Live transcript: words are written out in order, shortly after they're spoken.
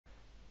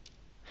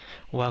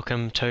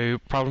Welcome to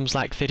problems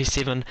like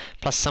 37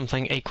 plus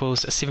something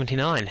equals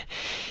 79.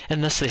 In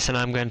this lesson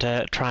I'm going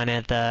to try and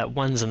add the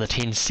 1s and the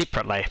 10s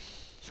separately.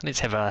 So let's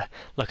have a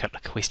look at the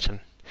question.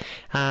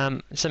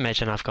 So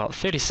imagine I've got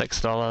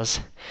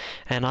 $36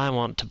 and I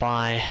want to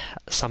buy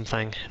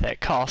something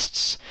that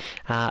costs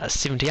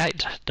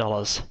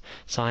 $78.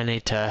 So I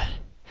need to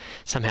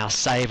somehow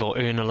save or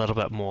earn a little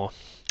bit more.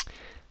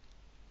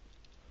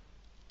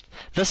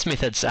 This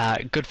method's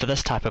good for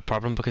this type of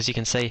problem because you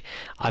can see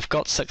I've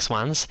got 6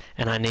 1s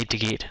and I need to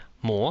get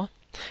more,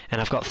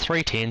 and I've got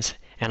 3 10s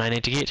and I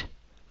need to get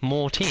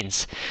more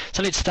 10s.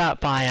 So let's start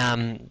by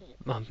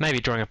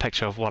maybe drawing a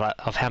picture of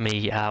of how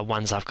many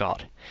 1s I've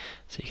got.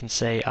 So you can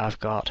see I've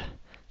got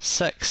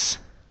 6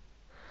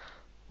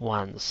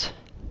 1s,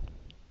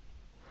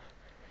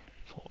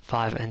 4,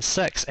 5 and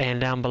 6, and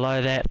down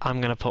below that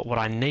I'm going to put what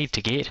I need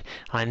to get.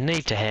 I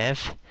need to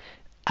have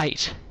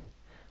 8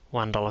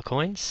 $1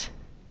 coins.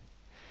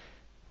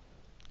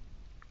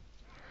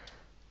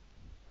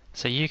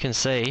 So you can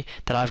see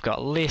that I've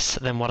got less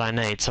than what I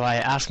need. So I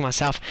ask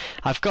myself,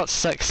 I've got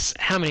 6,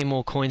 how many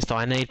more coins do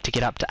I need to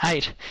get up to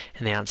 8?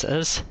 And the answer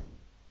is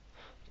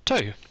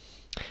 2.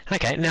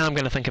 Okay, now I'm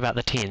going to think about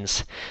the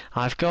 10s.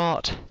 I've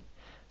got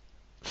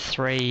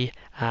 3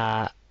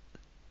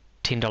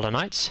 $10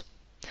 notes,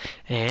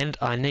 and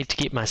I need to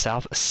get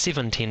myself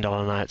 7 $10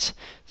 notes.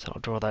 So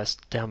I'll draw those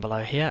down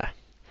below here.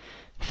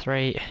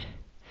 3,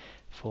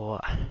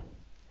 4,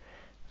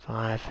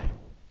 5,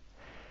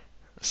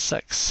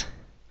 6,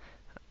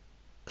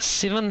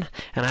 7,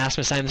 and I ask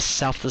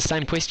myself the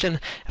same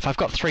question. If I've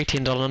got 3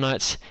 $10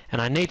 notes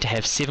and I need to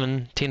have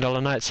 7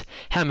 $10 notes,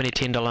 how many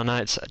 $10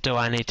 notes do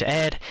I need to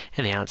add?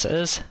 And the answer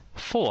is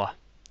 4.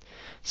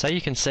 So you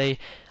can see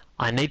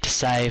I need to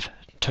save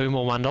 2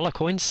 more $1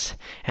 coins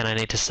and I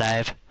need to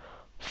save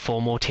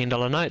 4 more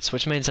 $10 notes,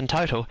 which means in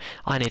total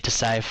I need to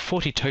save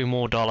 $42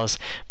 more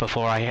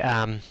before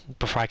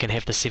I can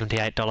have the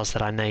 $78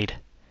 that I need.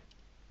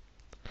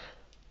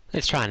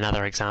 Let's try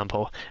another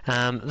example.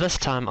 This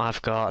time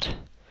I've got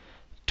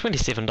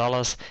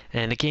 $27,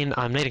 and again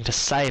I'm needing to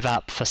save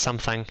up for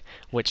something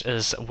which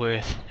is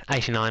worth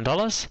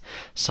 $89,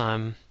 so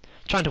I'm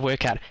trying to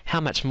work out how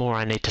much more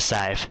I need to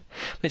save.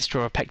 Let's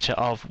draw a picture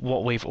of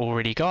what we've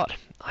already got.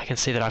 I can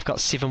see that I've got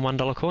 7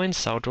 $1 coins,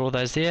 so I'll draw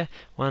those there.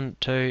 1,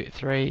 2,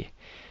 3,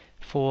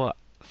 4,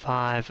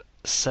 5,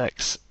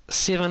 6,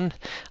 7.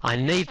 I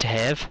need to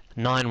have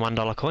 9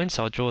 $1 coins,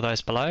 so I'll draw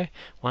those below.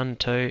 1,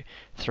 2,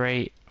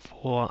 3,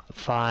 4,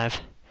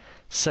 5,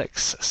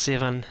 6,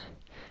 7,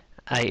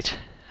 8,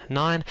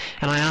 9,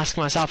 and I ask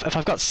myself, if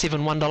I've got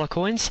 7 $1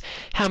 coins,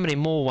 how many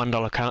more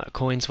 $1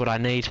 coins would I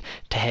need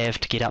to have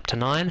to get up to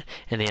 9?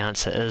 And the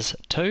answer is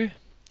 2.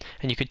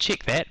 And you could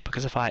check that,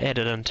 because if I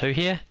added in 2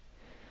 here,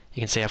 you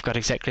can see I've got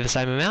exactly the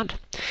same amount.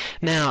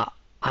 Now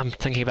I'm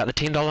thinking about the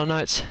 $10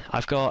 notes.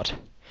 I've got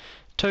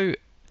 2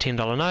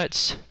 $10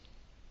 notes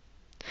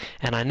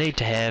and I need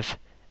to have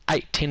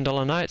 8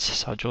 $10 notes,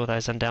 so I'll draw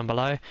those in down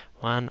below.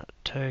 1,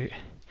 2,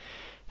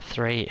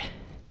 3,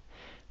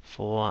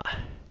 4,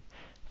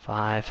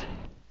 5,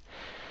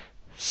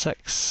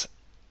 6,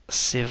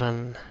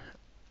 7,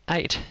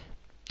 8.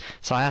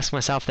 So I ask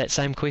myself that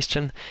same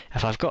question.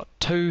 If I've got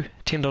 2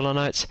 $10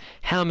 notes,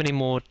 how many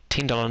more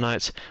 $10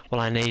 notes will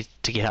I need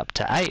to get up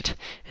to 8?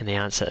 And the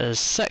answer is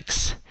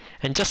 6.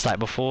 And just like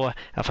before,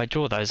 if I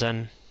draw those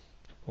in,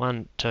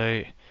 1,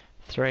 2,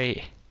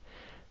 3,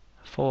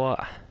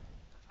 4,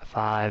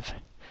 5,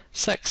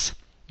 6,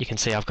 you can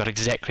see I've got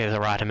exactly the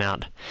right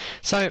amount.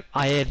 So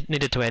I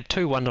needed to add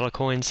 2 $1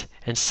 coins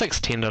and 6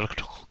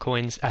 $10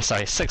 coins. 6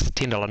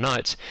 $10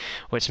 notes,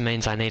 which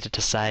means I needed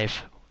to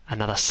save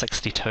another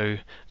 $62.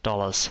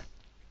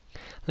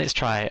 Let's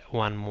try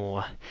one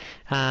more.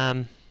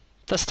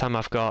 This time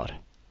I've got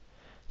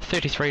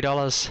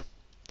 $33.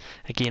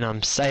 Again,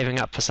 I'm saving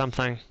up for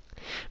something,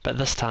 but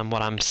this time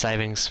what I'm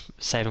saving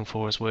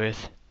for is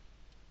worth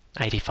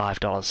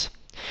 $85.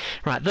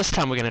 Right, this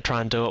time we're going to try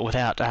and do it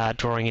without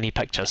drawing any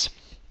pictures.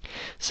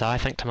 So I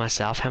think to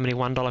myself, how many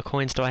 $1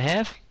 coins do I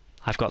have?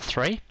 I've got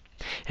 3.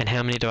 And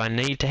how many do I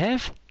need to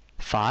have?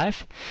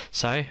 5.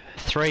 So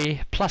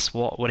 3 plus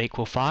what would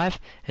equal 5?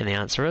 And the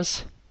answer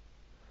is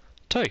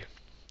 2.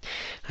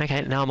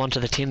 Okay, now I'm on to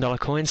the $10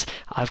 coins.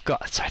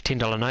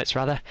 $10 notes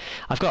rather.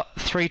 I've got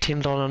 3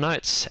 $10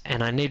 notes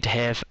and I need to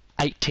have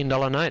 8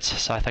 $10 notes.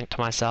 So I think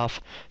to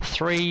myself,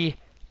 3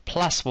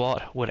 plus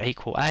what would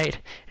equal 8?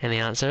 And the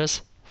answer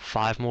is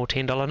 5 more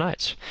 $10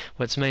 notes,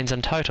 which means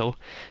in total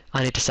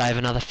I need to save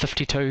another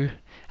 $52.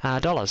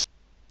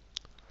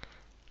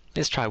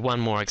 Let's try one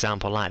more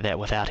example like that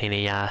without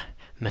any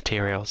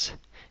materials.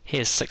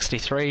 Here's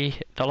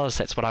 $63,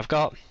 that's what I've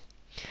got.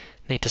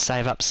 Need to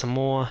save up some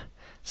more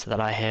so that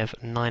I have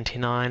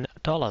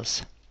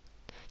 $99.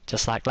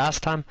 Just like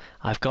last time,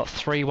 I've got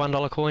 3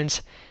 $1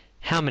 coins.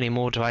 How many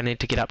more do I need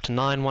to get up to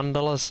 9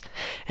 $1?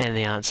 And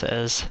the answer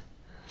is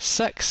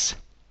 6,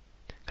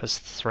 because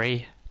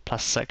 3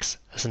 plus 6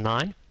 is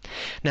 9.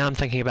 Now I'm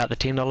thinking about the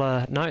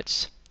 $10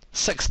 notes.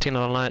 6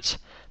 $10 notes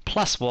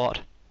plus what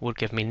would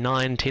give me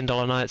 9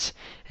 $10 notes,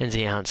 and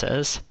the answer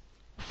is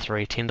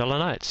 3 $10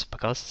 notes,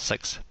 because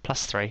 6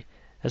 plus 3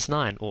 is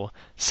 9, or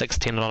 6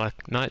 $10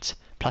 notes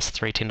plus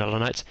 3 $10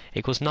 notes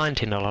equals 9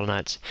 $10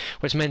 notes,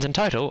 which means in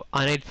total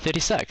I need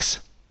 36.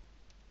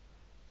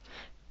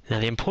 Now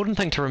the important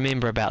thing to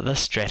remember about this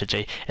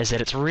strategy is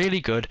that it's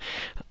really good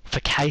for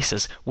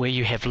cases where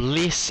you have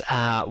less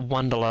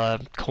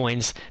 $1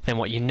 coins than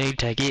what you need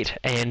to get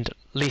and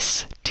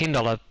less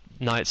 $10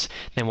 notes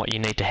than what you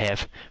need to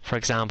have. For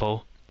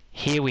example,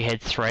 here we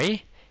had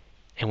 3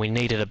 and we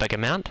needed a big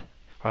amount,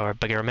 or a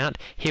bigger amount.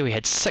 Here we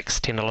had 6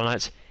 $10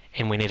 notes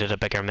and we needed a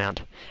bigger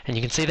amount. And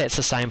you can see that's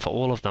the same for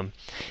all of them.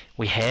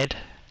 We had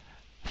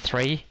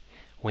 3,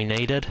 we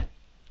need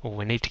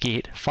to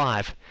get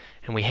 5,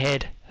 and we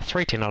had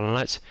 3 $10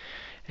 notes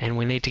and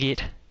we need to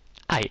get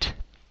 8.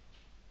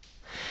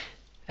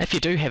 If you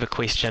do have a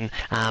question,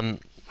 well,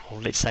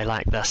 let's say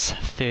like this,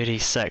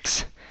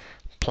 36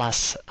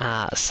 plus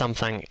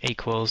something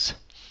equals,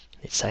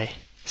 let's say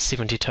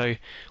 72,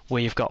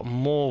 where you've got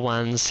more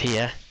ones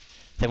here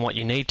than what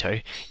you need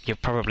to, you're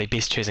probably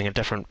best choosing a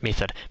different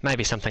method,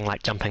 maybe something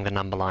like jumping the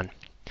number line.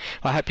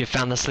 Well, I hope you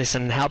found this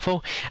lesson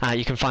helpful.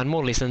 You can find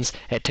more lessons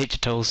at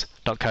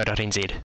teachertools.co.nz.